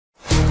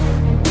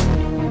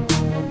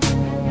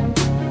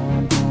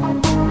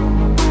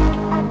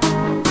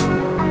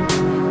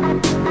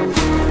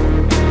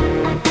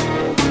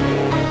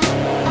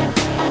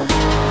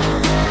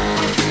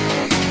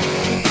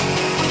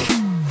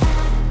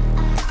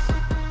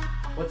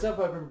What's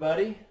up,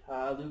 everybody?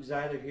 Luke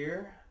Zeiler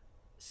here.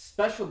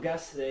 Special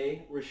guest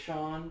today,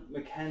 Rashawn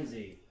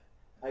McKenzie.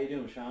 How you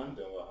doing, Rashawn? I'm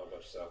doing well. How about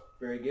yourself?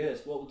 Very good.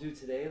 So what we'll do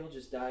today, we'll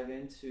just dive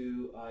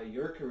into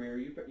your career.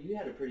 You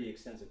had a pretty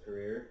extensive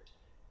career.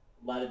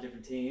 A lot of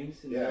different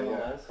teams in the MLS.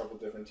 Yeah, a couple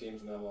different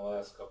teams in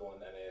MLS, a couple in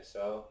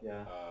NASL.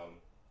 Yeah.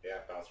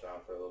 Bounced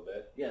around for a little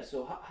bit. Yeah,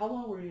 so how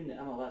long were you in the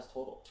MLS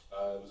total?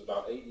 It was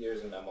about 8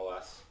 years in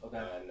MLS. Okay.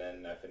 And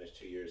then I finished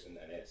 2 years in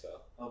NASL.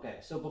 Okay,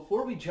 so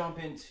before we jump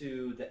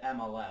into the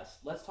MLS,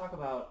 let's talk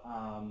about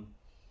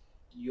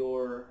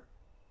you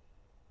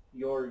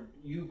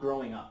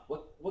growing up.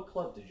 What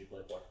club did you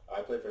play for?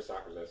 I played for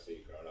Soccer's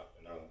SC growing up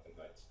in Arlington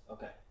Heights.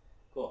 Okay,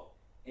 cool.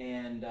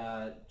 And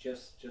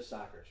just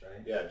Soccer's,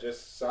 right? Yeah,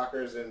 just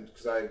Soccer's, and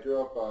because I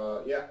grew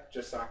up,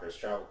 just Soccer's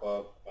travel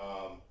club.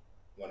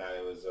 When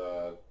I was,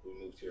 we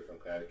moved here from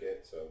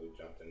Connecticut, so we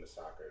jumped into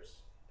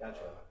Soccer's.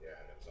 Gotcha.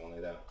 And it was only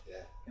them.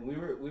 Yeah. And we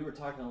were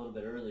talking a little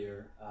bit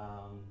earlier.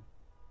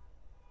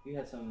 You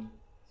had some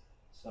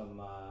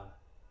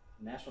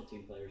national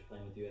team players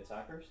playing with you at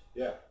Soccer's.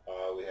 Yeah,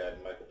 we had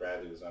Michael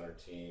Bradley was on our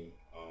team.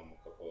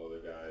 A couple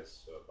other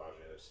guys.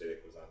 Bajan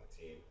Osidik was on the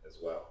team as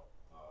well.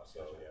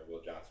 Gotcha.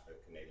 Will Johnson for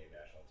the Canadian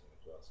national team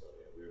as well. So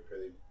yeah, we were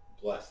pretty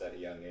blessed at a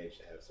young age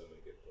to have so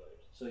many good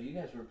players. So you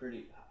guys were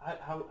pretty.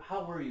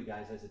 How were you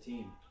guys as a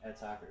team at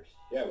Soccer's?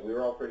 Yeah, we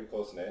were all pretty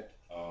close knit.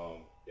 A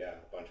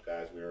bunch of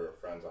guys. We were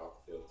friends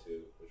off the field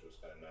too, which was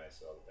kind of nice.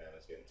 All the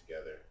families getting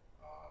together,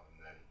 and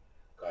then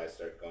guys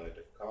started going to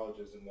different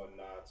colleges and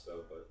whatnot.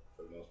 So, but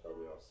for the most part,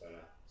 we all kind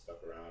of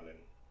stuck around and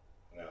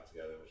hung out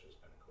together, which was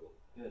kind of cool.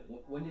 Good.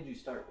 When did you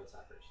start with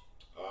Soccer's?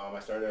 I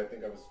started. I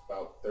think I was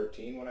about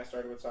 13 when I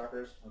started with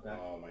Soccer's. Okay.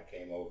 I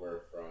came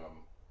over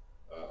from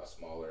a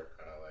smaller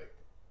kind of like.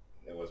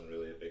 It wasn't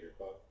really a bigger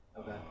club.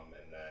 Okay.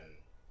 And then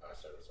I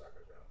started with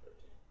Soccer's around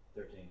 13.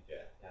 13.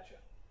 Yeah. Gotcha.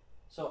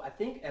 So I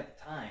think at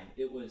the time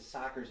it was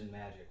Soccer's and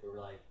Magic were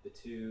like the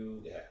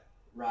two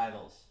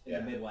rivals in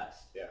the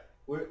Midwest. Yeah.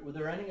 Were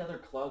there any other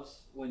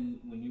clubs when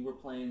you were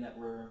playing that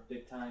were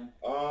big time?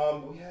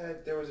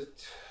 There was a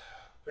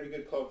pretty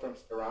good club from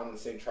around the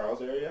St.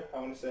 Charles area, I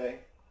want to say.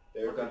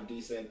 They were pretty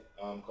decent,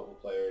 couple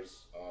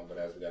players, but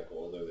as we got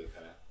older, they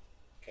kind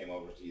of came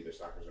over to either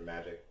Soccer's or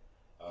Magic.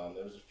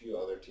 There was a few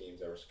other teams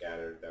that were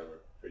scattered that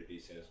were pretty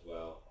decent as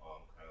well,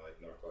 kind of like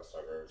Northwest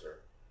Suburbs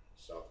or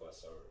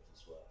Southwest Suburbs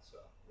as well. So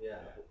yeah.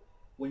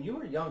 When you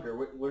were younger,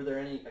 were there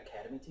any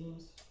academy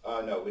teams?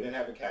 No, we didn't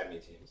have academy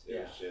teams. It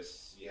Yeah. was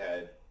just you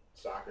had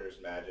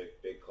Soccer's,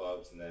 Magic, big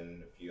clubs, and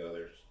then a few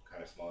other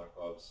kind of smaller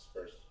clubs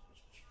first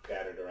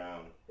scattered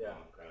around,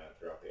 kind of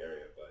throughout the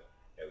area. But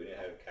yeah, we didn't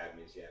have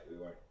academies yet. We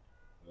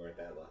weren't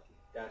that lucky.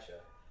 Gotcha.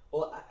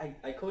 Well,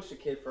 I coached a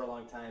kid for a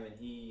long time, and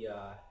he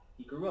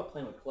grew up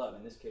playing with club,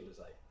 and this kid was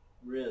like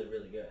really,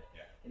 really good.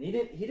 Yeah.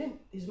 And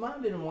his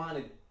mom didn't want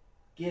to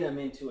get him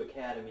into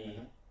academy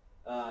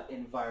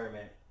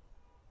environment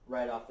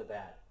right off the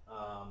bat,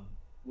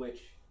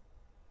 which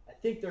I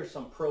think there's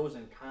some pros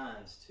and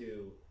cons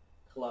to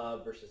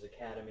club versus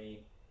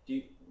academy.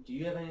 Do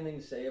you have anything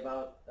to say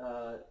about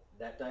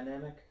that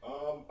dynamic?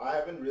 I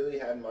haven't really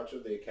had much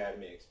of the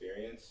academy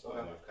experience. Okay.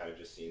 I've kind of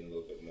just seen a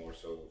little bit more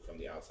so from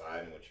the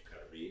outside and what you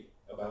kind of read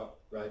about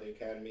the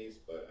academies.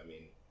 But I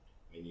mean,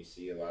 you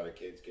see a lot of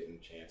kids getting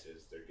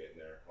chances. They're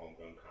getting their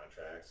homegrown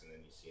contracts, and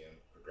then you see them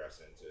progress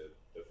into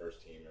the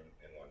first team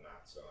and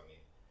whatnot. So I mean,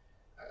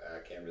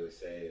 I can't really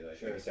say. Like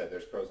you said,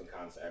 there's pros and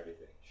cons to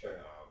everything. Sure.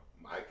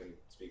 But, I can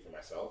speak for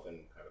myself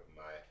and kind of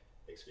my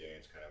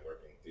experience, kind of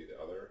working through the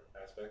other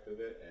aspect of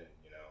it, and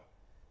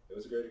it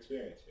was a great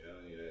experience.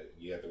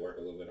 You have to work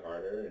a little bit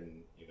harder,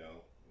 and it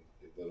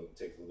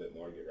takes a little bit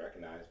more to get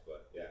recognized.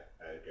 But yeah,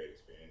 I had a great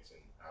experience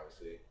and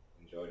obviously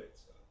enjoyed it.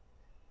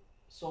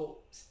 So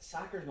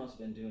Soccer's must have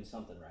been doing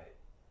something right,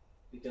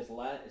 because a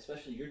lot,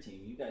 especially your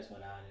team, you guys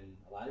went on, and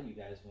a lot of you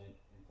guys went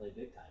and played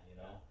big time.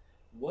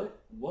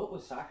 What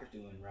was Soccer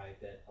doing right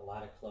that a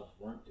lot of clubs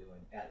weren't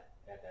doing at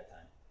that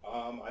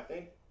time? I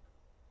think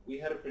we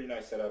had a pretty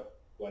nice setup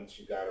once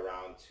you got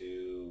around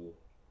to,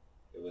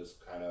 it was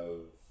kind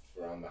of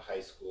around the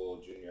high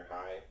school, junior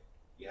high.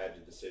 You had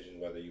the decision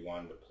whether you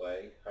wanted to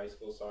play high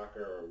school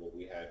soccer, or what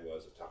we had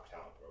was a top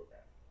talent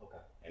program.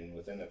 Okay. And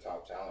within the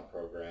top talent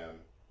program,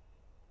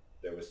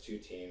 there was two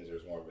teams. There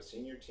was more of a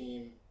senior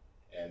team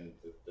and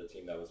the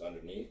team that was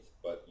underneath,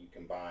 but you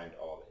combined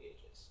all the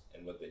ages.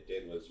 And what they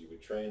did was you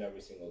would train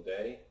every single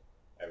day.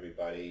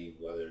 Everybody,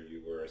 whether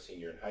you were a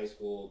senior in high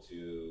school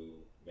to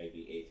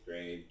maybe 8th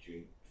grade,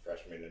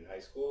 freshman in high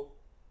school,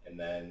 and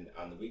then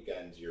on the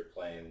weekends you're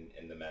playing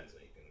in the men's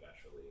league and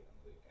Metro League on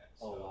the weekends.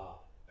 Oh, So, wow.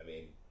 I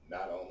mean,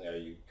 not only are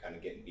you kind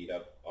of getting beat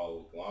up all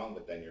week long,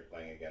 but then you're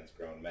playing against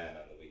grown men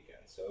on the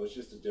weekends. So it was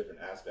just a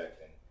different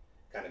aspect, and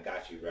kind of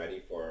got you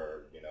ready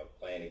for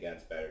playing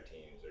against better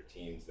teams or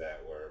teams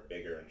that were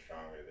bigger and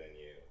stronger than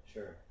you.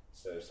 Sure.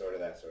 So sort of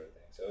that sort of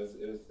thing. So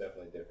it was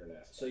definitely different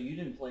aspect. So you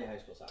didn't play high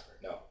school soccer?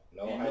 No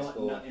And high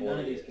school. and none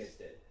of these kids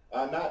did?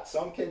 Not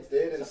some kids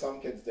did and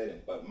some kids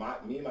didn't. But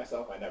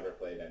myself, I never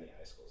played any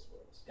high school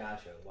sports.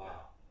 Gotcha.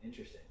 Wow.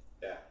 Interesting.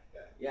 Yeah.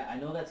 Yeah, I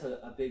know that's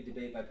a big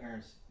debate by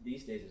parents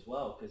these days as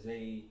well, because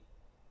they,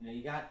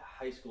 you got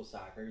high school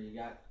soccer, you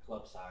got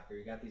club soccer,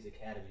 you got these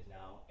academies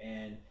now,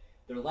 and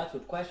they're left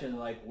with questions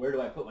like, where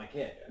do I put my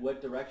kid? Yeah.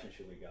 What direction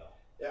should we go?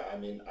 Yeah, I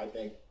mean, I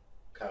think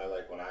kind of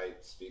like when I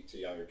speak to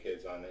younger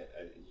kids on it,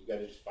 you got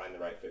to just find the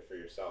right fit for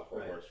yourself,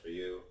 what Right. works for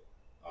you,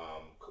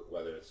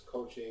 whether it's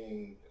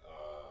coaching,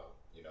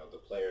 the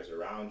players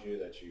around you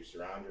that you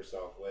surround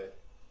yourself with,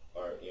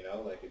 or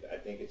I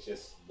think it's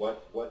just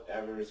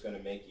whatever is going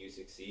to make you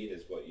succeed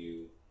is what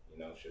you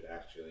should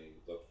actually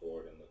look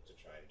forward and look to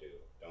try and do.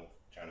 Don't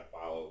try to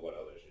follow what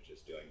others are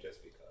just doing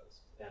just because.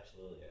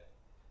 Absolutely. Yeah.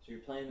 So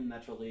you're playing in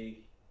Metro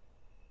League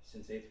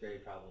since 8th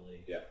grade,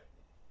 probably. Yeah.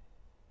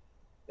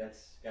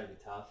 That's got to be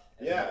tough.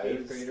 As Yeah, an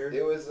eighth grader.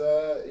 it was,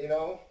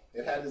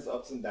 it had its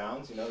ups and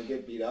downs. You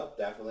get beat up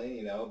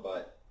definitely,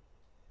 but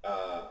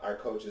our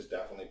coaches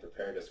definitely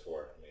prepared us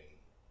for it. I mean,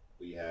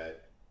 we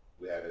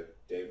had a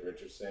Dave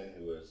Richardson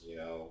who was,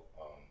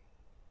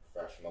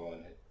 professional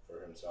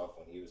for himself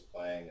when he was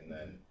playing, and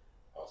then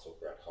also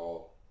Brett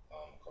Hull,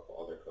 a couple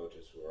other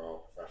coaches who were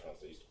all professionals.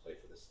 They used to play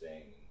for the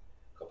Sting and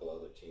a couple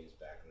other teams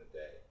back in the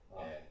day.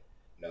 Wow.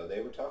 And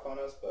they were tough on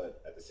us,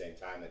 but at the same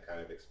time, they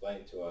kind of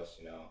explained to us,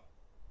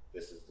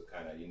 this is the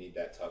kind of, you need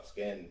that tough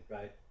skin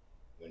Right.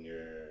 when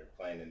you're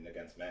playing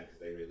against men, because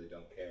they really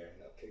don't care.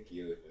 And they'll kick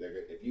you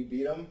if you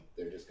beat them,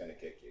 they're just gonna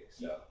kick you.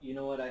 So You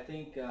know what? I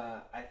think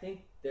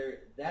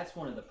that's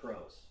one of the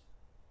pros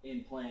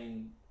in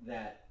playing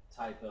that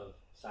type of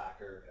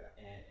soccer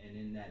and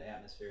in that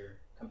atmosphere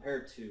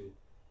compared to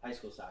high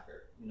school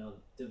soccer.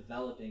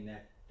 Developing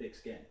that thick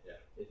skin,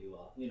 if you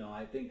will.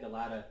 I think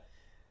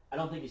I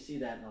don't think you see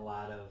that in a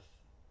lot of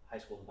high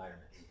school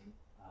environments.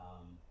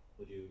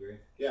 Would you agree?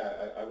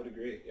 yeah, I would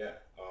agree. Yeah,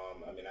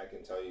 I mean, I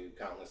can tell you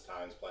countless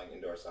times playing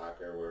indoor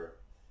soccer where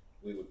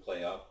we would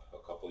play up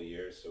a couple of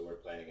years, so we're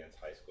playing against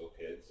high school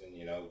kids, and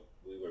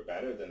we were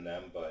better than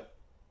them, but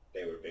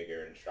they were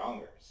bigger and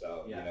stronger.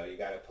 So you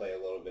got to play a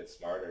little bit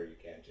smarter. You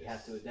can't just You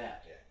have to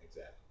adapt. Yeah,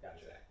 exactly. Gotcha.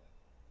 Exactly.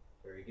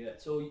 Very good.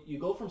 So you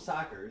go from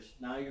soccer's,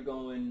 now you're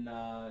going.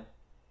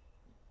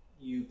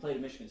 You played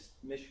at Michigan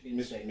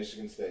State.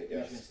 Michigan State,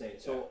 yes. Michigan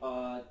State.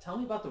 So tell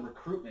me about the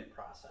recruitment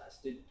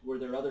process. Were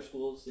there other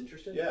schools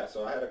interested? Yeah,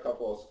 so I had a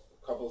couple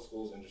of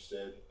schools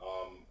interested.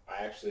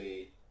 I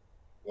actually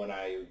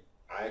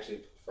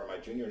for my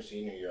junior and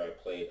senior year, I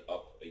played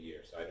up a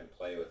year, so I didn't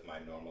play with my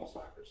normal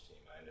soccer team.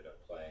 I ended up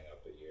playing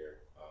up a year.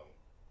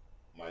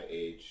 My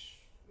age,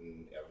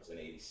 I was in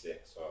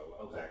 '86, so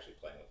I was actually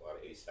playing with a lot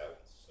of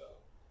 '87s. So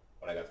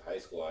when I got to high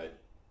school, I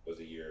was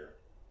a year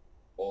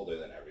older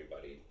than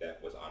everybody that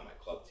was on my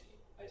club team.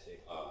 I see.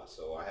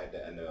 So I had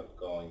to end up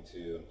going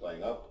to and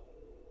playing up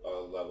a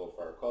level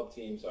for our club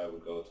team. So I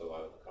would go to a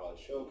lot of the college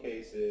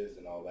showcases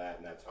and all that,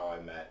 and that's how I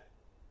met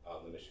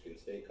the Michigan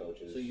State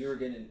coaches. So you were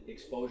getting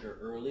exposure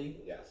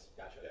early? Yes.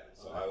 Gotcha. Yeah.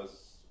 So Okay. I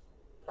was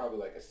probably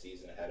like a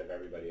season ahead of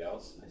everybody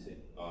else. I see.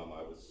 I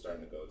was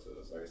starting to go to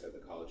those, like I said, the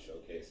college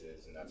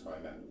showcases, and that's how I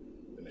met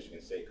the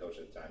Michigan State coach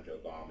at the time, Joe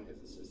Baum, and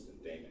his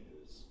assistant Damon,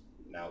 who's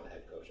now the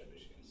head coach at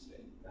Michigan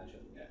State. Gotcha.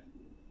 Yeah.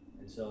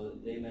 And so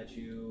they met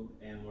you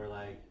and were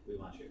like, we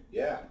want you.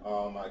 Yeah,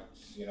 I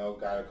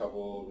got a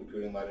couple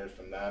recruiting letters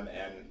from them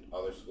and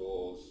other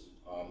schools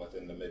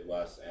within the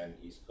Midwest and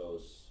East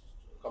Coast.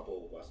 A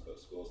couple West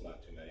Coast schools,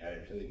 not too many. I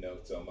didn't really know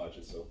so much;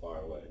 it's so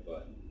far away.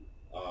 But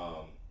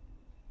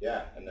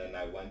yeah, and then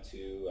I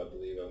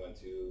believe I went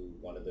to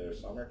one of their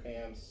summer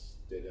camps,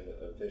 did an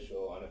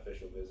official,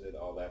 unofficial visit,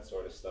 all that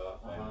sort of stuff,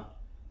 and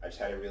I just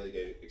had a really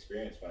good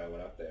experience when I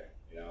went up there.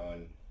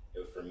 And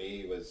for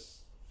me, it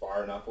was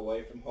far enough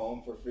away from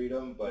home for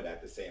freedom, but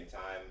at the same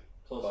time,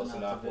 close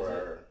enough to visit.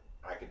 where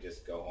I could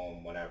just go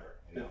home whenever.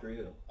 Good for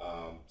you.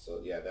 So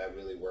yeah, that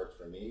really worked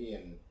for me,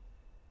 and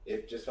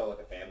it just felt like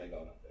a family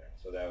going up there.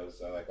 So that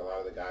was like a lot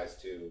of the guys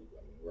too.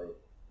 I mean,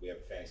 we have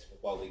a fantasy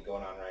football league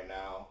going on right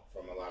now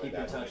from a lot Keep of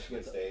in guys at touch Michigan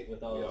with State.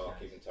 all we those all guys.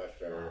 keep in touch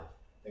for Wow.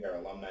 I think our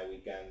alumni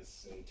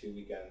weekends and 2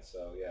 weekends.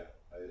 So yeah,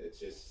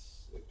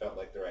 it felt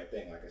like the right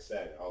thing. Like I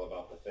said, all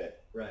about the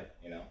fit. Right.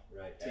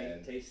 Right.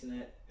 And- Tasting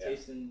it, Yeah.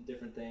 tasting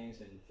different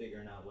things and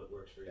figuring out what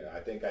works for you. Yeah,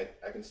 I think I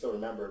can still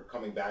remember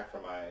coming back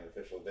from my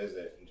official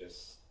visit and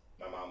just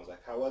my mom was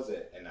like, "How was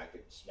it?" And I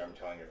could just remember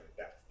telling her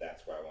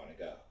that's where I want to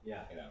go.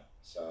 Yeah.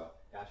 So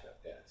Gotcha.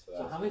 yeah. So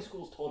So how many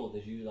schools total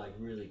did you like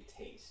really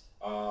taste?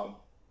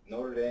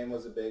 Notre Dame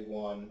was a big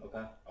one.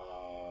 Okay.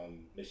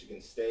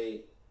 Michigan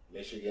State,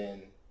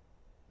 Michigan,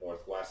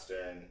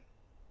 Northwestern.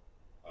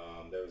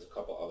 There was a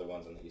couple other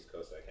ones on the East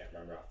Coast that I can't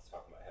remember off the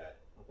top of my head.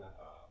 Okay.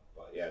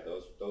 But yeah,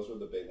 those were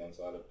the big ones.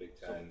 A lot of Big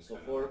Ten. So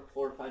kinda-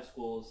 four or five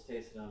schools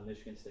tasted on.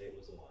 Michigan State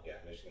was the one. Yeah,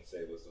 Michigan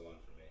State was the one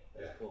for me.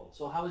 That's cool.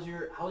 So how was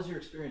your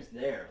experience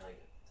there? Like,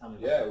 tell me.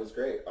 Yeah, it was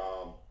great.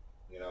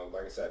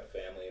 Like I said,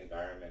 family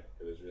environment.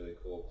 It was really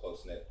cool,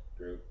 close knit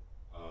group.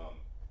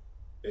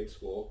 Big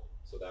school,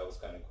 so that was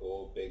kind of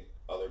cool. Big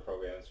other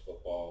programs,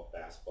 football,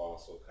 basketball,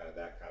 so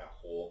that kind of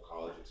whole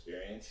college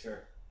experience.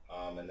 Sure.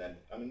 And then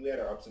we had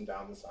our ups and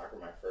downs in soccer.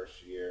 My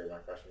freshman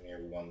year,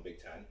 we won the Big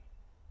Ten.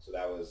 So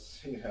that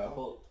was,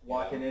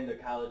 Walking into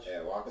college.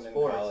 Yeah, walking into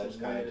sports college,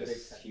 and kind of winning the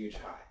just Big Ten. huge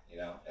high, and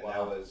Wow.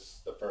 that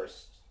was the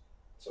first.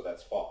 So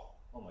that's fall.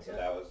 Oh my So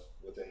God. that was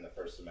within the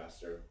first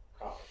semester of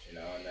college,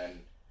 and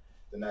then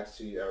the next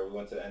 2 years we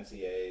went to the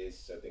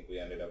NCAAs. I think we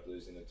ended up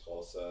losing to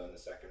Tulsa in the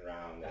second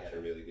round. They had a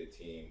really good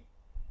team.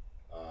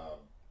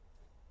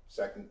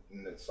 Second,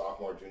 in the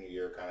sophomore, junior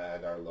year, kind of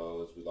had our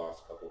lows. We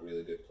lost a couple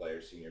really good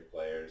players, senior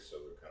players, so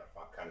we were kind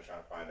of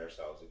trying to find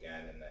ourselves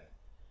again. And then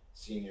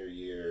senior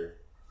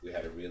year, we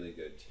had a really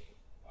good team.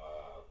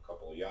 A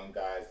couple of young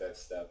guys that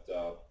stepped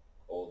up,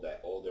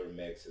 older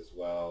mix as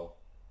well.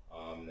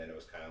 And then it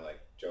was kind of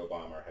like Joe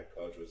Baum, our head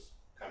coach, was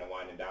kind of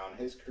winding down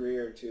his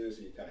career too,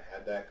 so you kind of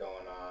had that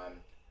going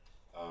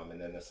on.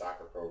 And then the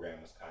soccer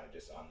program was kind of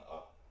just on the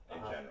up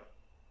in general.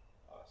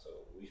 So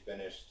we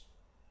finished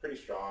pretty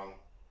strong.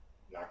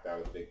 Knocked out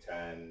of the Big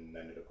Ten,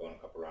 ended up going a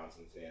couple rounds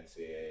into the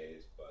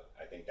NCAAs, but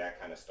I think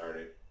that kind of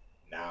started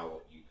now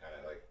what you kind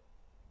of like,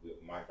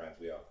 my friends,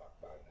 we all talk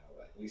about it now,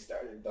 like we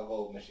started the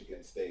whole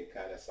Michigan State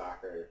kind of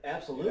soccer.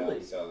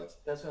 Absolutely. So it's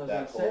that's what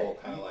I was that going to say. whole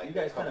kind of like you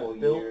guys kind couple of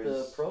built years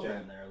the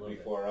program there a little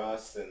before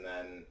us, and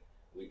then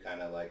we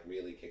kind of like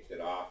really kicked it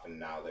off, and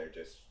now they're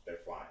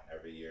flying.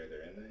 Every year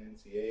they're in the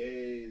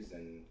NCAAs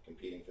and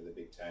competing for the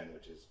Big Ten,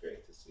 which is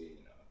great to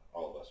see.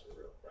 All of us are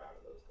real proud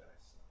of those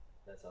guys. So.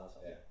 That's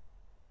awesome. Yeah.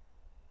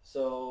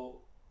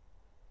 So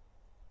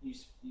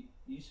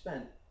you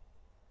spent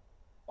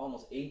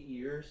almost 8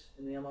 years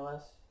in the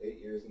MLS. 8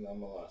 years in the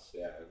MLS.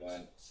 Yeah, I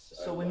went.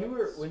 So when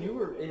you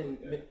were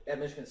at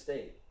Michigan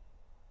State,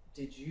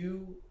 did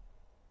you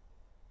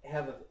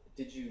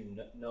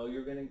know you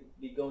were going to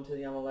be going to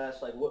the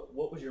MLS? Like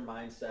what was your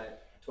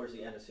mindset towards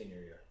the end of senior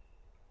year?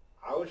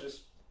 I was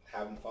just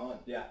having fun.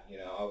 Yeah.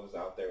 I was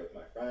out there with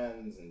my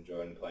friends,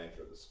 enjoying playing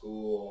for the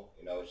school.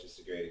 It was just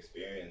a great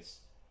experience.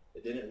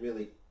 It didn't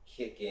really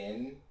kick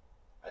in,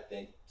 I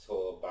think,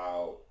 till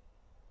about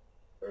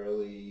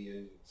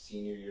early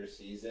senior year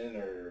season,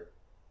 or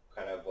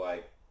kind of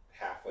like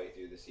halfway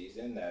through the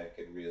season, that it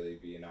could really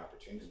be an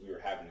opportunity, because we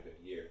were having a good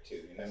year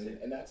too.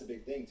 And that's a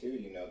big thing too.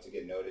 To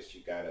get noticed,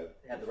 you gotta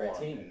have the right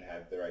team and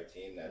have the right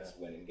team that's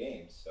winning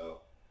games.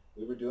 So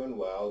we were doing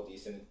well,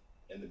 decent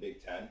in the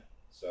Big Ten.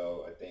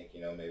 So I think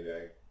maybe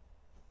I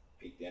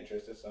piqued the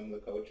interest of some of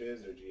the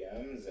coaches or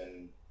GMs,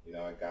 and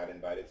I got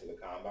invited to the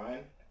combine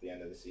at the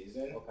end of the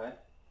season. Okay.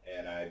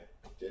 And I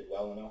did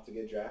well enough to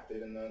get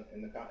drafted in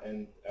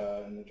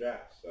the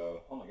draft.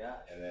 So. Oh my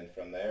gosh. And then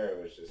from there,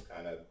 it was just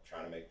kind of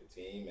trying to make the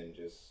team and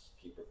just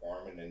keep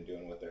performing and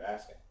doing what they're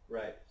asking.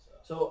 Right.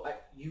 So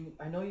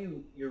I know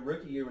your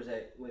rookie year was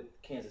with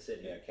Kansas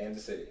City. Yeah,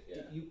 Kansas City.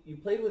 Yeah. You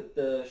played with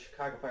the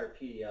Chicago Fire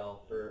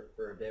PDL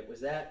for a bit.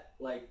 Was that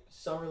like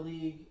summer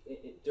league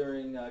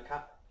during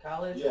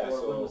college? Yeah.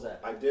 Or when was that?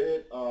 I did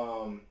it.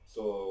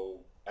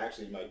 So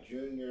actually, my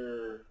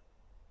junior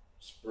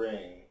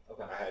spring,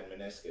 okay. I had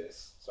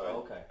meniscus.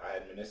 So I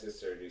had meniscus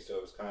surgery. So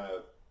it was kind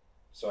of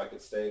so I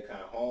could stay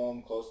kind of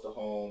home, close to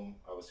home.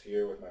 I was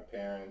here with my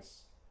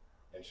parents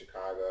in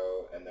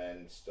Chicago, and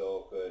then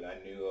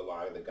I knew a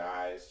lot of the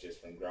guys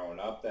just from growing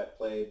up that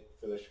played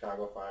for the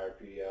Chicago Fire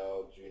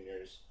PDL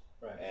juniors.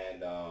 Right.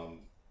 And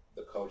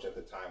the coach at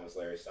the time was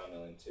Larry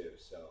Sunderland too.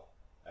 So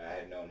I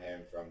had known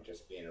him from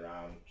just being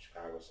around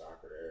Chicago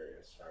soccer area,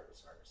 Chicago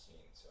soccer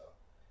scene. So,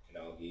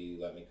 he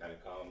let me kind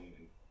of come,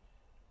 and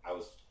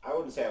I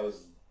wouldn't say I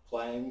was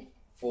playing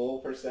full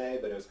per se,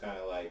 but it was kind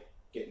of like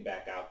getting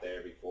back out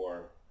there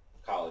before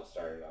college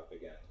started up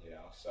again,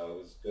 so it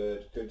was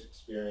good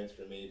experience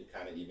for me to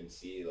kind of even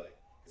see, like,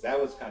 because that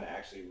was kind of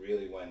actually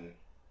really when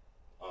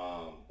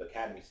the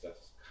academy stuff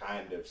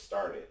kind of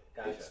started.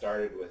 Gotcha. It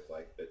started with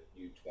like the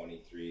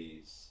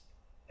U23s,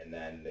 and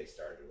then they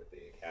started with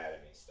the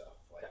academy stuff,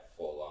 like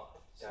full on.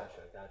 So,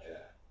 Gotcha. Yeah.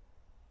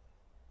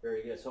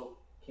 Very good. So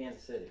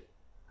Kansas City,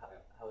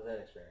 how was that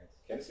experience?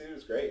 Kansas City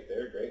was great. They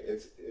were great.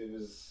 It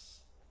was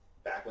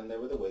back when they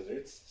were the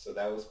Wizards, so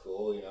that was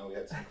cool. We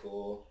had some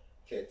cool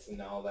kits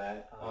and all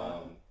that.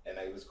 And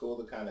it was cool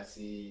to kind of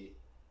see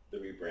the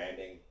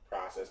rebranding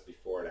process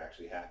before it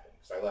actually happened.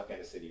 Because I left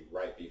Kansas City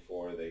right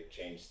before they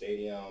changed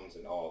stadiums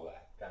and all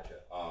that. Gotcha.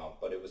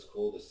 But it was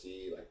cool to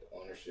see like the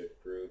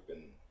ownership group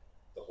and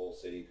the whole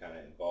city kind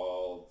of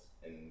involved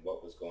in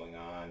what was going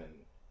on, and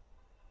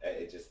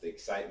it just the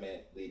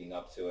excitement leading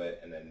up to it,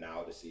 and then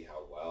now to see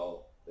how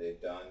well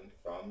they've done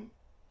from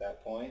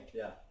that point.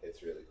 Yeah.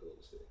 It's really cool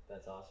to see.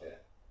 That's awesome. Yeah.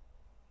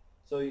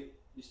 So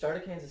you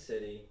started Kansas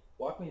City.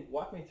 Walk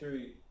me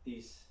through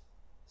these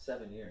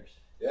 7 years.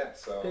 Yeah.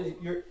 So.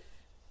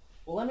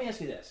 Well, let me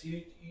ask you this: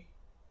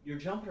 you're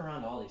jumping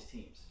around to all these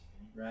teams,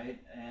 right?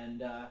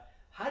 And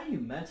how do you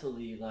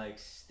mentally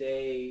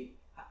stay?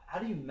 How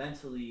do you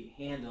mentally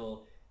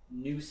handle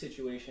new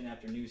situation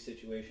after new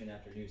situation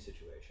after new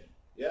situation?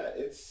 Yeah,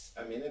 it's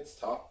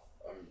tough.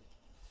 I'm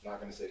not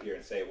going to sit here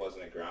and say it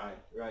wasn't a grind.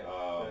 Right.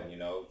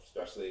 Right.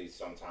 Especially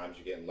sometimes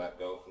you're getting let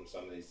go from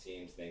some of these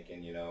teams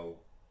thinking,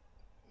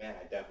 man,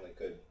 I definitely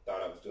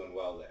thought I was doing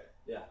well there.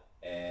 Yeah.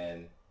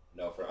 And,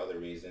 for other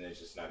reason, it's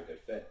just not a good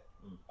fit.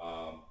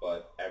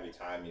 But every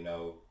time,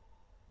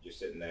 you're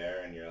sitting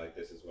there and you're like,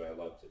 this is what I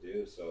love to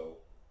do. So,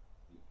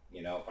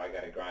 you know, if I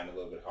got to grind a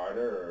little bit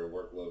harder or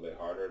work a little bit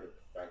harder to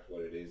perfect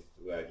what it is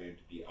what I do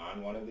to be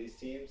on one of these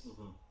teams,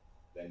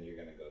 then you're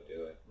gonna go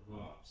do it.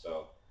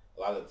 So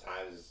a lot of the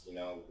times, you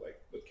know,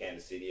 like with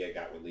Kansas City, I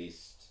got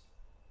released.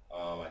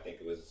 I think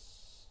it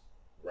was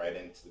right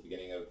into the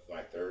beginning of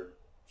my third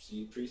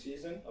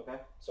preseason. Okay.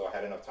 So I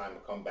had enough time to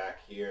come back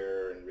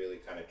here and really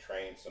kind of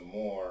train some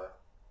more.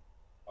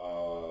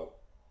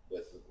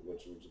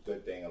 Which was a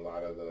good thing. A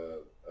lot of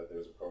there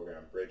was a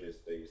program, Bridges.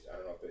 They used I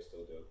don't know if they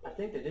still do it. I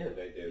think they do.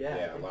 They do.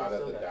 Yeah, A lot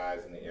of the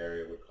guys in the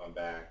area would come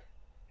back,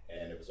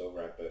 and it was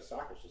over at the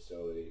soccer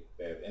facility.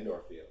 They have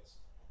indoor fields,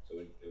 so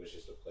it was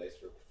just a place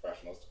for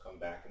professionals to come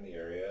back in the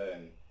area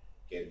and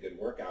get a good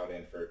workout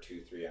in for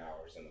 2-3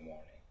 hours in the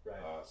morning.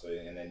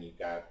 Right. And then you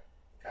got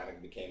kind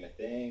of became a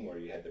thing where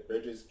you had the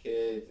Bridges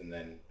kids, and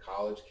then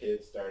college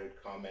kids started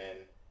coming,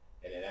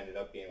 and it ended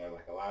up being where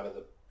like a lot of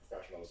the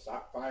professional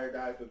fire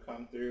guys would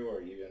come through, or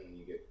even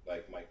you get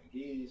like Mike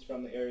McGee's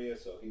from the area,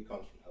 so he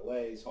comes from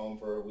LA, he's home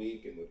for a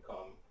week and would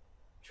come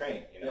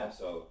train, you know. Yeah.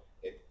 So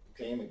it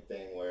became a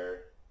thing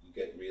where you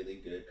get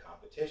really good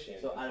competition.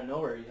 So out of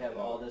nowhere, you have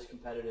all this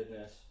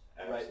competitiveness.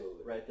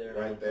 Absolutely. Right there.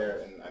 Right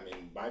there. And I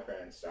mean, my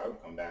parents, I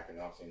would come back and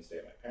obviously stay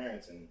at my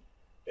parents, and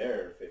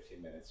they're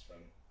 15 minutes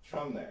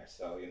from there.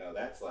 So, you know,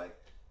 that's like,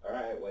 all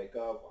right, wake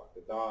up, walk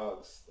the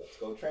dogs, let's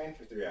go train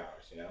for 3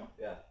 hours, you know?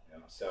 Yeah. You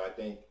know, so I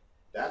think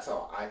that's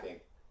how I think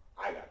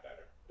I got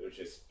better. It was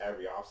just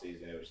every off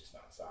season, it was just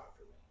nonstop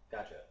for me.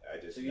 Gotcha.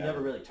 So you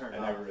never really turned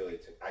off. I never really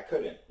took, I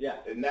couldn't. Yeah.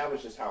 And that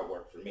was just how it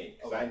worked for me.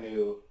 Because I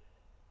knew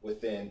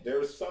there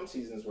was some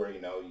seasons where,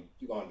 you know,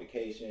 you go on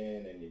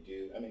vacation and you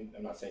do, I mean,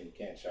 I'm not saying you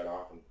can't shut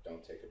off and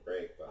don't take a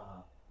break, but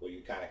where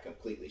you kind of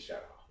completely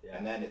shut off. Yeah.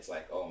 And then it's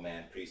like, oh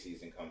man,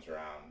 preseason comes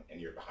around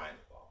and you're behind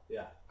the ball.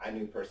 Yeah. I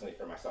knew personally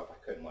for myself,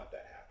 I couldn't let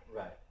that happen.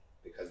 Right.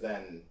 Because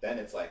then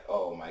it's like,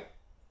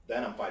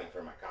 then I'm fighting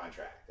for my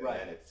contract.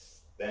 And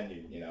then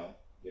you know,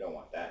 you don't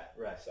want that.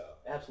 Right. So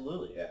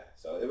absolutely. Yeah.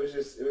 So it was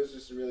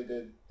just a really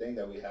good thing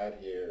that we had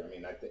here. I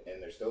mean,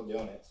 and they're still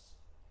doing it.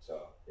 So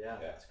yeah,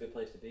 it's a good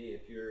place to be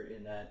if you're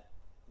in that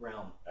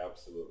realm.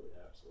 Absolutely.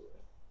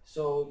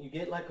 So you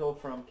get let go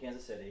from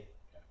Kansas City.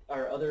 Yeah.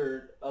 Are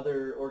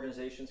other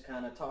organizations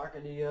kind of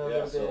talking to you a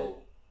little so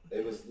bit?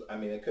 It was. I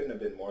mean, it couldn't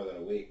have been more than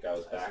a week. I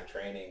was back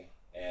training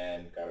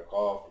and got a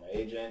call from an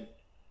agent,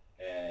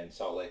 and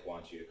Salt Lake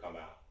wants you to come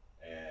out.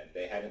 And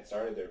they hadn't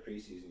started their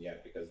preseason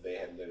yet because they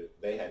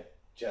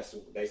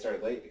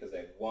started late because they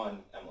had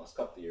won MLS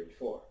Cup the year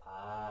before.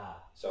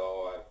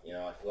 So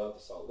I flew out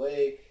to Salt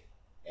Lake,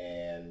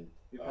 and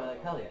you're probably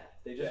like, hell yeah,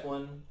 they just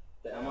won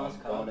the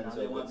MLS Cup. Now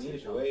they want me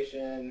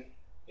situation.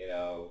 You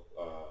know,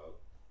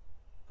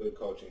 good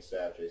coaching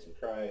staff, Jason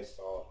Price,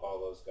 all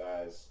those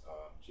guys,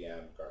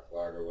 GM Garth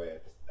Lagerway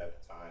at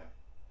the time,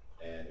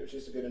 and it was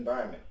just a good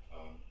environment.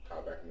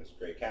 Kyle Beckham was a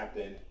great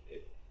captain.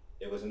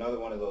 It was another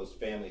one of those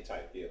family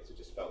type deals. It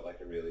just felt like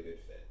a really good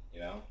fit,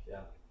 you know? Yeah.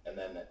 And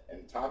then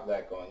on top of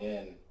that, going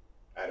in,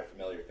 I had a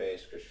familiar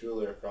face. Chris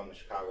Schuler from the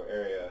Chicago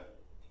area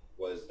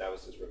that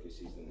was his rookie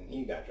season, and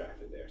he got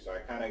drafted there. So I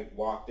kind of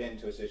walked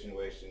into a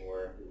situation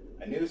where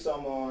I knew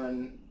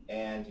someone,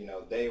 and you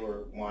know they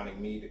were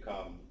wanting me to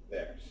come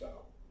there.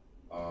 So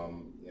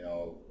you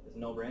know, it's a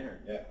no-brainer.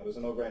 Yeah, it was a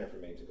no-brainer for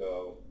me to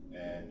go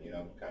and you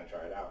know kind of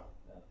try it out.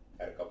 Yeah.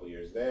 Had a couple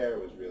years there.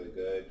 It was really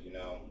good. You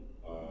know.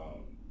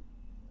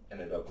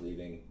 Ended up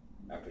leaving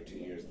after 2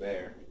 years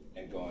there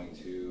and going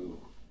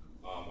to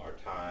our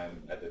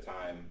time. At the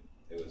time,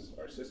 it was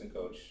our assistant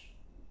coach.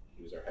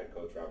 He was our head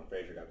coach. Robin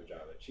Fraser got the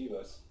job at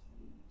Chivas,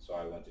 so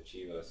I went to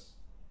Chivas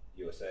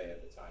USA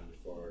at the time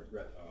before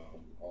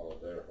all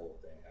of their whole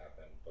thing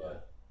happened.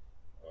 But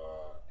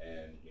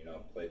and you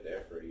know played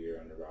there for a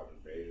year under Robin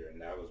Fraser, and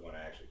that was when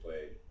I actually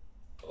played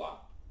a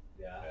lot.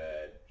 Yeah,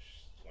 had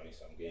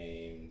 20-some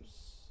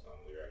games.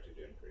 We were actually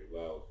doing pretty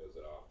well.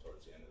 Fizzled it off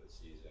towards the end of the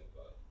season,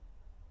 but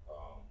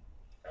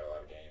had a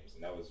lot of games,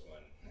 and that was when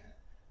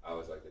I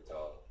always like to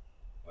tell.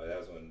 Well, that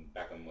was when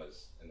Beckham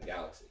was in the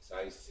Galaxy, so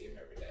I used to see him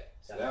every day.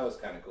 So that was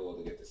kind of cool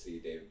to get to see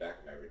David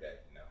Beckham every day,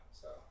 you know.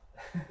 So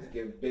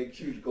he's a big,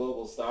 huge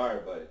global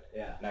star, but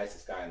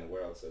nicest guy in the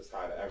world. Says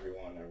hi to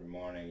everyone every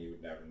morning. You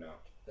would never know.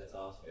 That's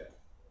awesome.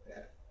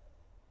 Yeah.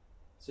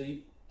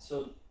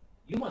 So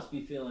you must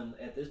be feeling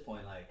at this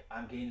point like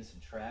I'm gaining some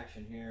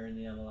traction here in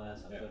the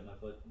MLS. I'm putting my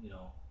foot, you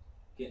know,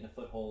 getting a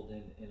foothold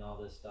in all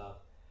this stuff.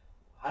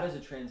 How does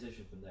it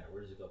transition from there?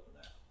 Where does it go from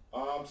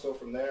there? So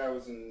from there, I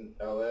was in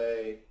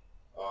LA.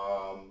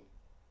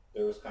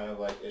 There was kind of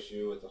like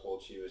issue with the whole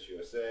Chivas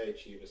USA.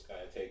 Chivas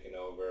kind of taking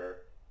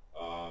over,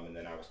 and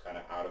then I was kind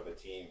of out of the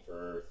team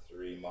for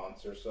 3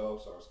 months or so.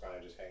 So I was kind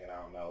of just hanging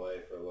out in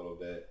LA for a little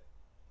bit.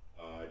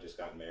 I just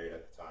got married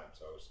at the time,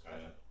 so I was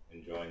kind of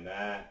enjoying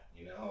that,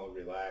 you know,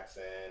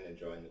 relaxing,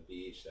 enjoying the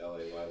beach, the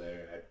LA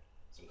weather. I had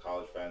some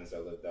college friends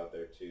that lived out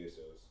there too,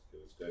 so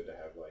it was good to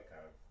have like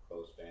kind of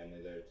close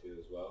family there too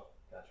as well.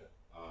 Gotcha.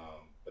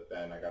 But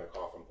then I got a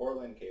call from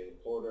Portland,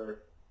 Caleb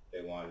Porter.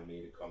 They wanted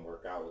me to come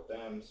work out with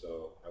them,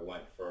 so I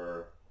went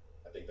for,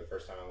 I think the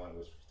first time I went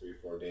was for 3 or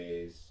 4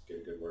 days, get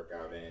a good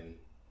workout in,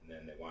 and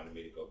then they wanted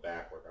me to go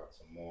back, work out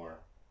some more.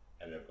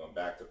 Ended up going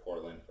back to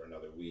Portland for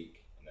another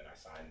week, and then I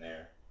signed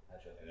there,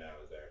 Gotcha. and then I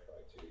was there for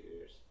like 2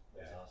 years.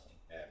 That's Yeah. awesome.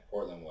 And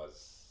Portland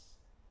was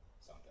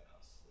something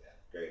else. Yeah,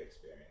 great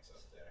experience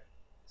up there.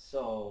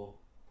 So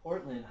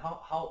Portland,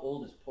 how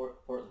old is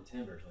Portland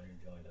Timbers when you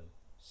joined them?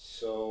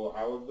 So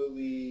I would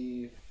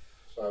believe.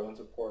 So I went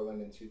to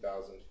Portland in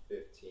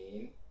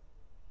 2015.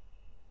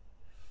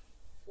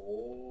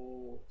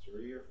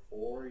 3 or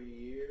 4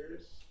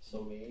 years.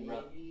 So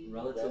maybe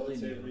relatively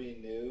new.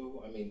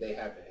 new. I mean, they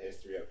have a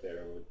history up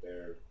there with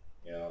their,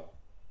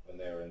 when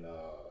they were in the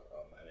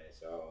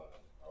NASL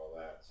and all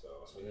that. So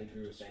I mean, they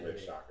drew a just fan rich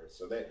base. soccer.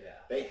 So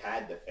Yeah. they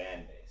had the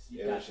fan base.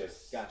 It was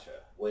just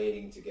Gotcha.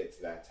 waiting to get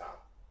to that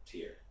top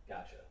tier.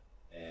 Gotcha.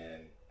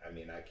 And I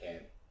mean, I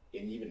can't.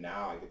 And even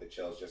now, I get the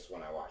chills just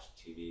when I watch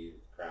the TV,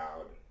 the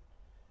crowd,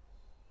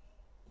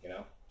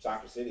 and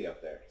Soccer City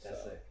up there.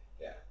 That's so, sick.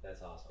 Yeah.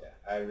 That's awesome. Yeah,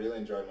 I really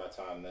enjoyed my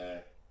time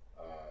there.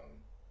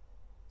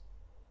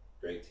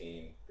 Great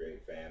team,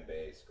 great fan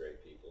base,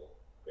 great people,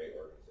 great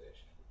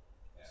organization.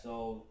 Yeah.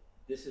 So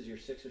this is your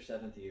 6th or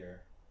 7th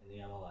year in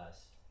the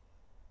MLS,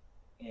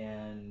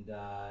 and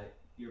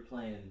you're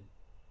playing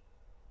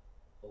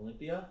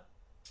Olympia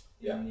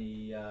in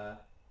the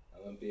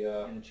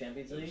Olympia, in the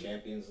Champions in the League,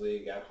 Champions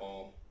League, at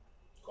home,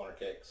 corner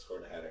kick,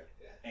 scored a header.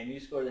 Yeah. and you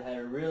scored the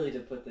header really to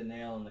put the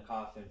nail in the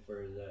coffin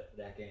for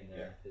that game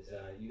there, because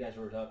you guys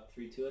were up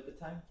 3-2 at the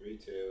time.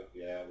 3-2.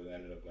 Yeah, we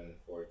ended up winning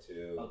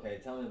 4-2. Okay,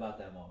 tell me about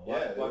that moment.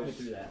 Yeah, Walk me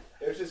through that.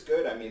 It was just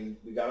good. I mean,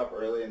 we got up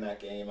early in that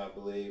game, I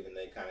believe, and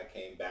they kind of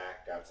came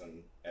back, got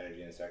some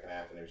energy in the second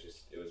half, and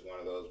it was one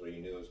of those where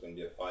you knew it was going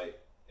to be a fight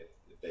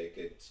if they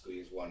could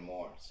squeeze one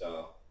more.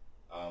 So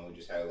we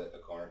just had a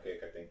corner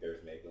kick. I think there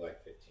was maybe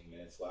like 15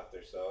 minutes left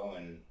or so,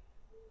 and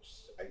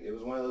it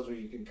was one of those where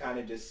you could kind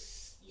of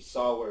you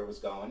saw where it was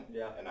going,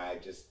 Yeah. and I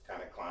just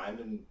kind of climbed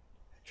and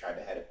tried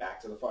to head it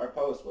back to the far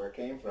post where it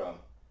came from.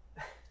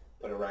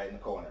 Put it right in the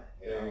corner.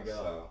 There you go.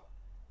 So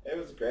it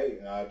was great.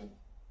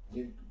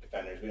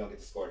 Defenders, we don't get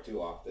to score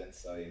too often,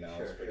 so it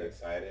was pretty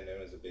exciting. It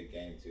was a big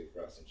game too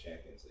for us in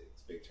Champions League.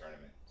 It's a big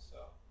tournament, so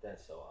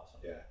That's so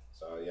awesome. yeah.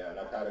 So yeah, and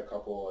I've had I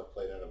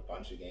played in a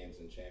bunch of games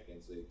in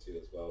Champions League too,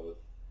 as well, with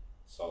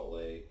Salt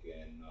Lake,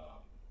 and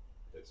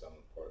did some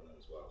in Portland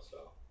as well.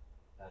 So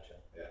Gotcha.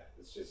 yeah,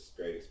 it's just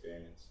great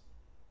experience.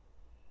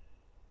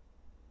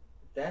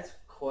 That's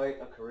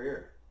quite a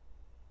career.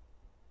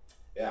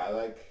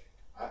 Yeah,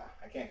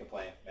 I can't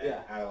complain, man.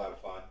 Yeah. I had a lot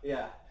of fun.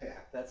 Yeah. Yeah.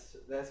 That's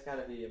got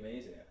to be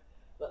amazing.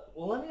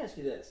 Well, let me ask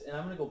you this, and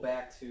I'm going to go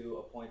back to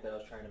a point that I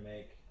was trying to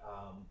make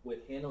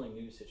with handling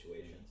news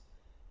situations.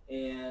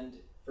 And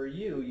for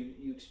you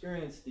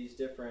experienced these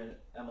different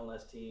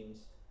MLS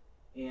teams,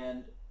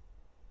 and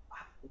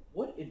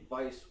what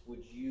advice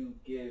would you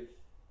give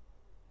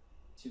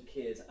to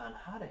kids on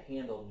how to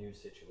handle new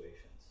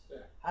situations? Yeah.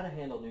 How to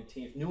handle new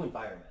teams, new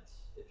environments,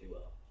 if you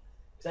will?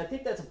 Because I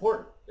think that's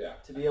important. Yeah.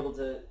 To be able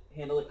to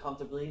handle it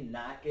comfortably,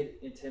 not get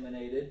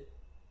intimidated,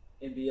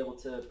 and be able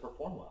to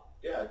perform well.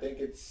 Yeah, I think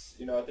it's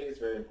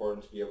very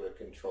important to be able to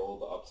control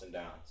the ups and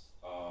downs,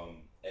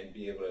 and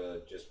be able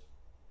to just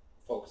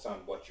focus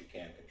on what you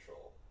can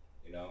control.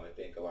 I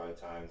think a lot of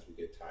times we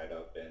get tied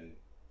up in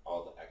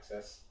all the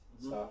excess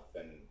stuff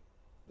and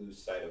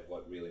lose sight of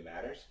what really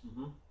matters.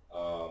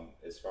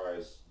 As far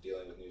as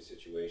dealing with new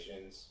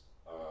situations,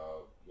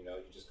 you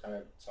just kind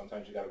of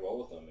sometimes you got to roll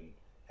with them and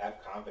have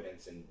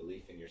confidence and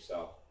belief in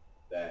yourself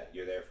that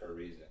you're there for a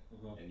reason,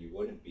 and you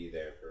wouldn't be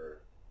there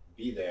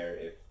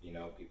if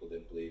people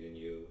didn't believe in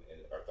you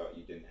or thought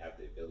you didn't have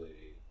the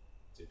ability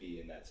to be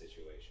in that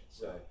situation.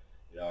 So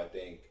Right. I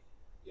think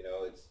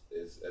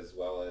it's as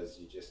well as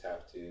you just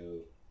have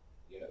to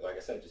like I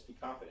said, just be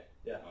confident.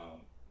 Yeah.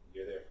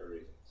 You're there for a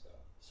reason.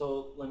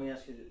 So let me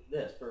ask you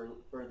this: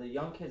 for the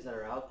young kids that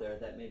are out there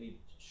that may be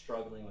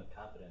struggling with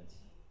confidence,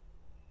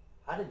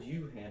 how did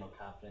you handle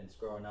confidence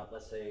growing up?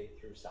 Let's say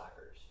through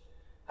Sockers.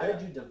 How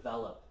did you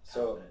develop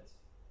confidence?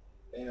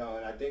 And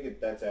I think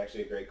that's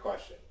actually a great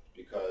question,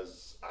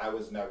 because I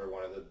was never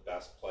one of the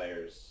best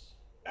players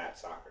at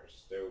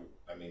Sockers.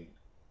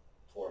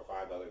 4 or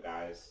 5 other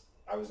guys.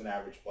 I was an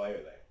average player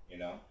there,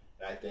 and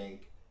I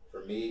think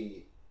for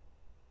me,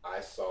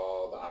 I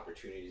saw the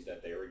opportunities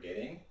that they were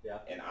getting,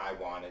 and I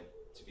wanted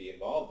to be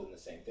involved in the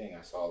same thing.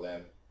 I saw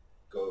them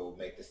go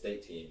make the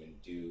state team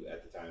and do,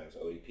 at the time it was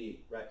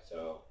ODP. Right.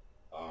 So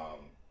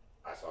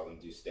I saw them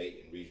do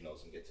state and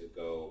regionals and get to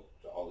go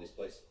to all these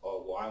places.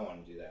 Oh, well, I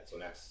want to do that.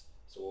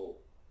 So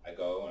I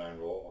go and I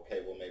enroll.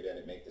 Okay, well, maybe I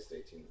didn't make the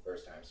state team the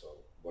first time, so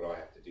what do I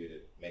have to do to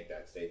make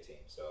that state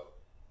team? So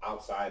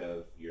outside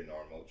of your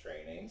normal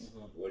trainings,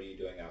 what are you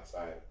doing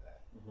outside of that?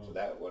 So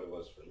that what it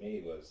was for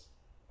me was,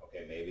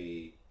 okay,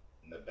 maybe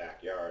in the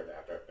backyard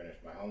after I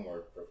finished my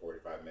homework for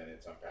 45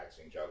 minutes, I'm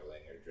practicing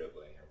juggling or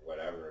dribbling or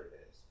whatever it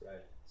is.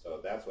 Right. So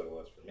that's what it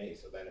was for me.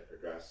 So then it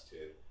progressed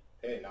to,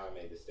 hey, now I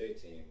made the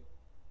state team,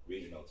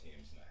 regional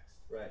teams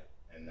next. Right.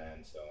 And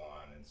then so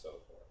on and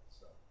so forth.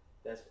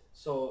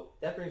 So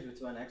that brings me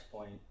to my next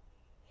point: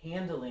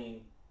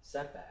 handling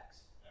setbacks.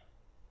 Yeah.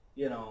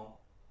 you know,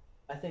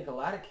 I think a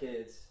lot of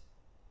kids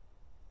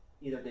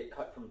either get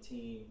cut from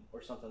team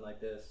or something like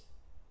this,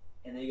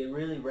 and they get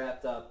really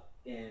wrapped up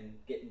in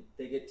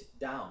they get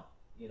down,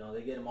 you know,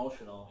 they get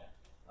emotional.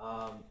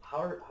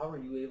 How are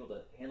you able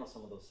to handle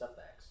some of those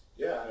setbacks?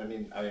 Yeah,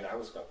 I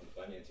was cut from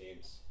plenty of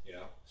teams, you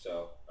know.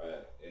 So,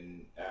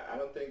 and I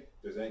don't think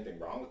there's anything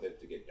wrong with it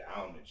to get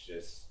down. It's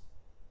just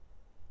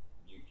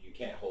you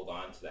can't hold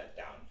on to that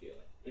down feeling.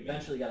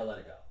 Eventually, you gotta let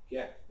it go.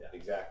 Yeah,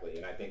 exactly.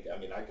 And I think,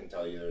 I can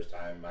tell you there's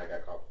time I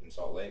got called from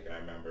Salt Lake, and I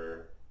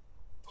remember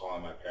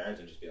calling my parents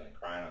and just being like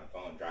crying on the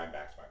phone, driving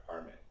back to my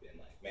apartment, being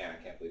like, man,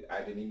 I can't believe I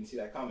didn't even see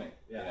that coming,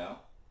 you know?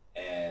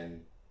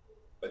 And,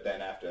 but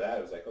then after that,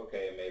 it was like,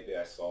 okay, maybe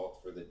I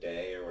sulked for the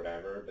day or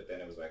whatever, but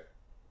then it was like,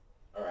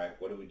 all right,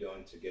 what are we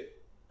doing to get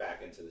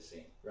back into the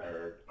scene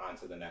or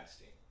onto the next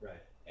team?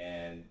 Right.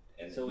 And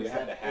so you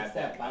have to have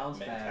that bounce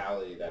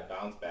mentality, back. that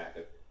bounce back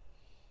of,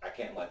 I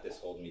can't let this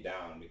hold me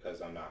down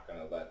because I'm not going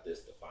to let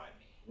this define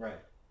me. Right.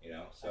 You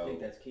know, so I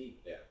think that's key.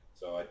 Yeah.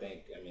 So I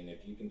think, if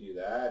you can do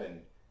that and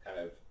kind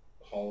of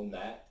hone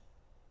that,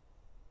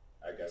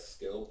 I guess,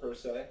 skill per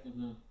se,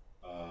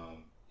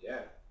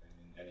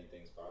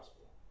 anything's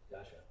possible.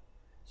 Gotcha.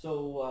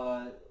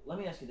 So let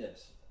me ask you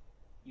this: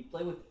 you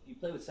play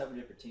with 7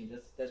 different teams.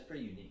 That's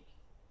pretty unique,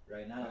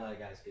 right? Not a lot of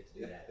guys get to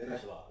do that.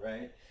 First of all,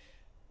 right?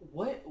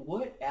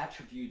 What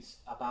attributes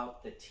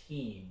about the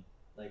team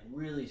like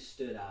really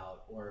stood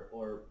out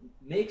or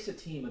makes a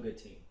team a good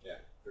team? Yeah.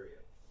 For you.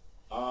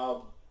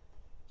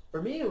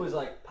 For me, it was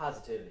like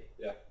positivity.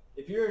 Yeah.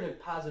 If you're in a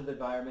positive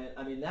environment,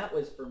 that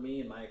was for me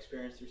in my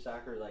experience through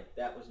soccer. Like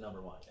that was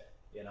number one.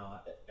 You know,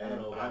 I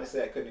don't know.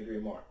 Honestly, I couldn't agree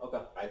more.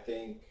 Okay. I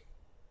think,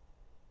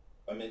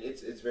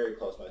 it's very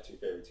close. My 2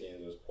 favorite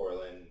teams was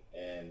Portland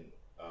and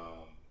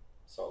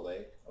Salt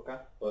Lake. Okay.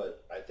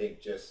 But I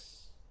think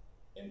just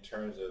in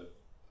terms of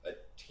a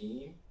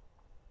team,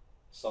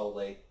 Salt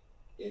Lake,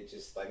 it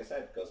just, like I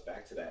said, it goes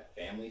back to that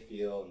family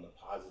feel and the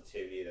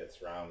positivity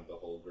that's around the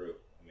whole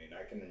group.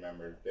 I can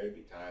remember there'd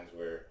be times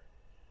where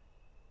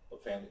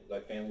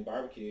family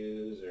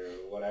barbecues or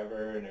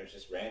whatever, and it was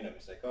just random.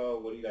 It's like, oh,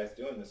 what are you guys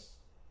doing this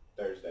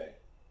Thursday?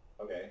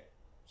 Okay,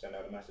 send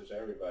out a message to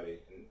everybody,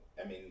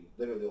 and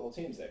literally the whole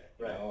team's there,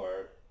 you know.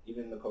 Or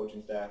even the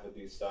coaching staff would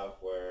do stuff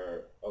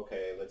where,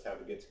 okay, let's have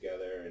a get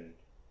together, and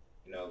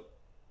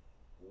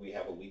we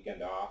have a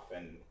weekend off,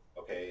 and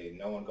okay,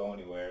 no one go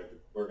anywhere.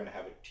 We're gonna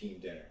have a team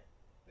dinner.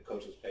 The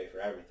coaches pay for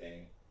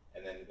everything,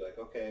 and then be like,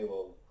 okay,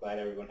 well, glad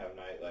everyone have a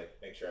night. Like,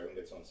 make sure everyone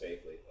gets home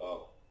safely.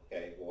 Oh,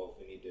 okay, well,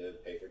 if we need to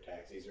pay for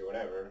taxis or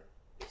whatever,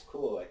 it's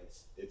cool. Like,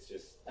 it's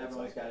just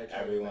everyone's got each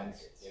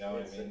everyone's, you know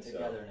what I mean?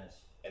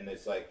 Togetherness. And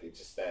it's like, it's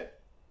just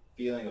that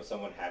feeling of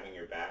someone having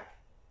your back.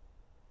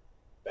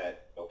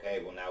 That,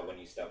 okay, well, now when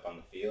you step on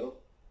the field,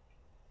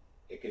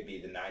 it could be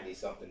the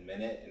 90-something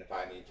minute, and if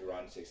I need to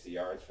run 60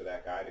 yards for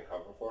that guy to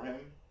cover for him,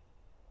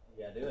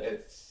 you gotta do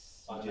it.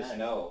 You just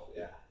know.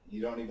 Yeah.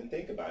 You don't even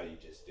think about it. You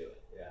just do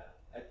it. Yeah.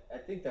 I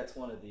think that's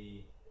one of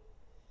the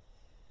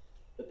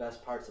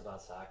best parts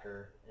about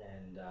soccer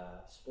and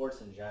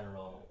sports in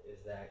general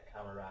is that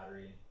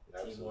camaraderie,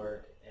 the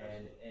teamwork,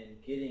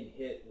 and getting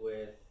hit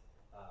with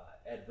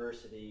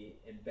adversity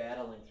and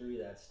battling through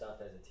that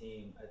stuff as a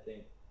team. I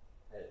think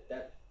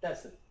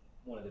that's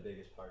one of the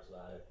biggest parts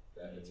about it.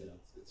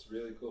 It's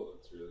really cool.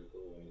 It's really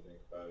cool when you think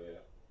about it.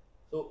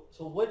 Yeah.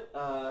 So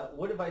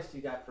what advice do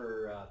you got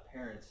for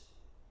parents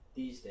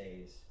these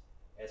days?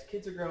 As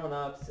kids are growing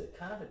up, it's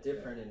kind of a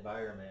different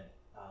environment.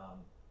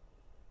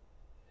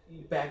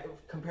 Back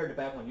compared to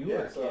back when you were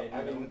a kid.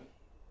 I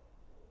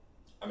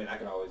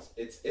can always.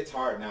 It's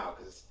hard now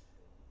because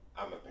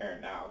I'm a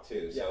parent now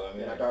too. So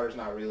my daughter's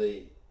not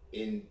really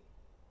in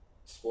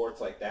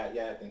sports like that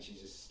yet. I think she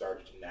just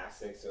started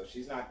gymnastics, so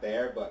she's not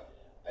there. But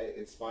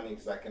it's funny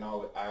because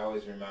I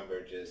always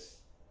remember just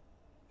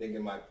thinking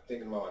about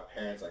my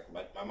parents. Like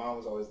my mom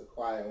was always the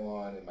quiet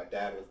one, and my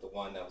dad was the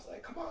one that was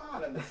like, "Come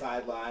on the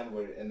sideline,"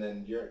 and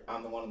then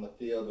I'm the one on the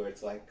field where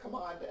it's like, "Come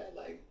on, Dad,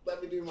 like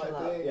let me do my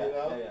thing," you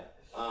know.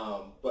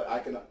 But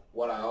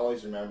what I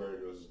always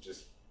remembered was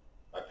just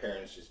my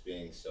parents just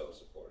being so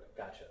supportive.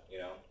 Gotcha. You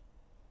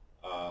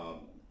know,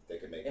 they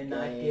could make and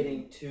not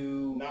getting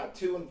not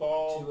too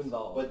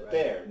involved, but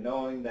there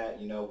knowing that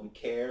we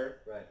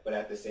care, but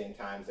at the same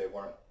time they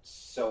weren't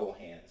so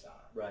hands on.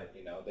 Right.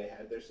 They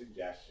had their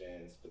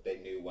suggestions, but they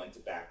knew when to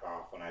back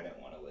off when I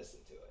didn't want to listen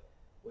to it.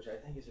 Which I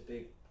think is a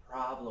big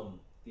problem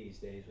these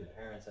days with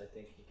parents. I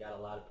think you got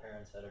a lot of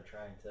parents that are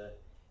trying to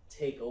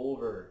take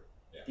over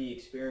the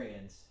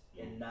experience,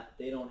 and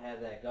they don't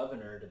have that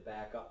governor to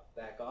back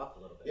off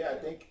a little bit. Yeah, I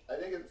think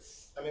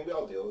it's. We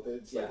all deal with it.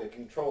 It's like a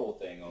control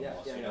thing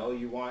almost.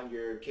 You want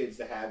your kids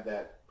to have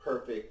that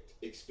perfect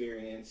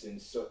experience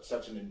and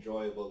such an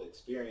enjoyable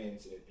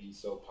experience, and it be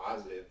so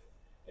positive.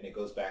 And it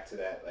goes back to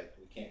that, like,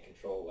 we can't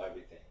control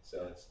everything.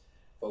 So it's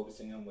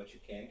focusing on what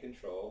you can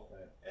control,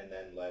 and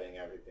then letting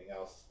everything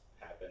else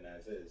happen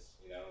as is,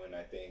 And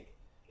I think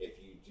if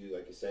you do,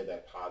 like you said,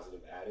 that positive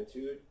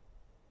attitude,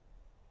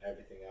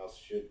 everything else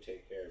should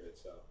take care of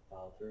itself.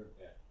 Follow through.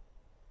 Yeah.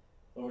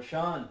 Well,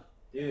 Rashawn,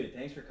 Dude,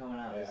 thanks for coming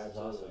out. Yeah, This is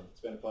absolutely. awesome.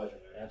 It's been a pleasure,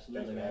 man.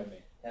 Absolutely, Thanks for man. having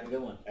me. Have a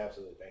good one.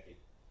 Absolutely. Thank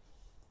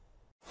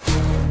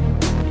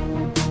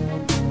you.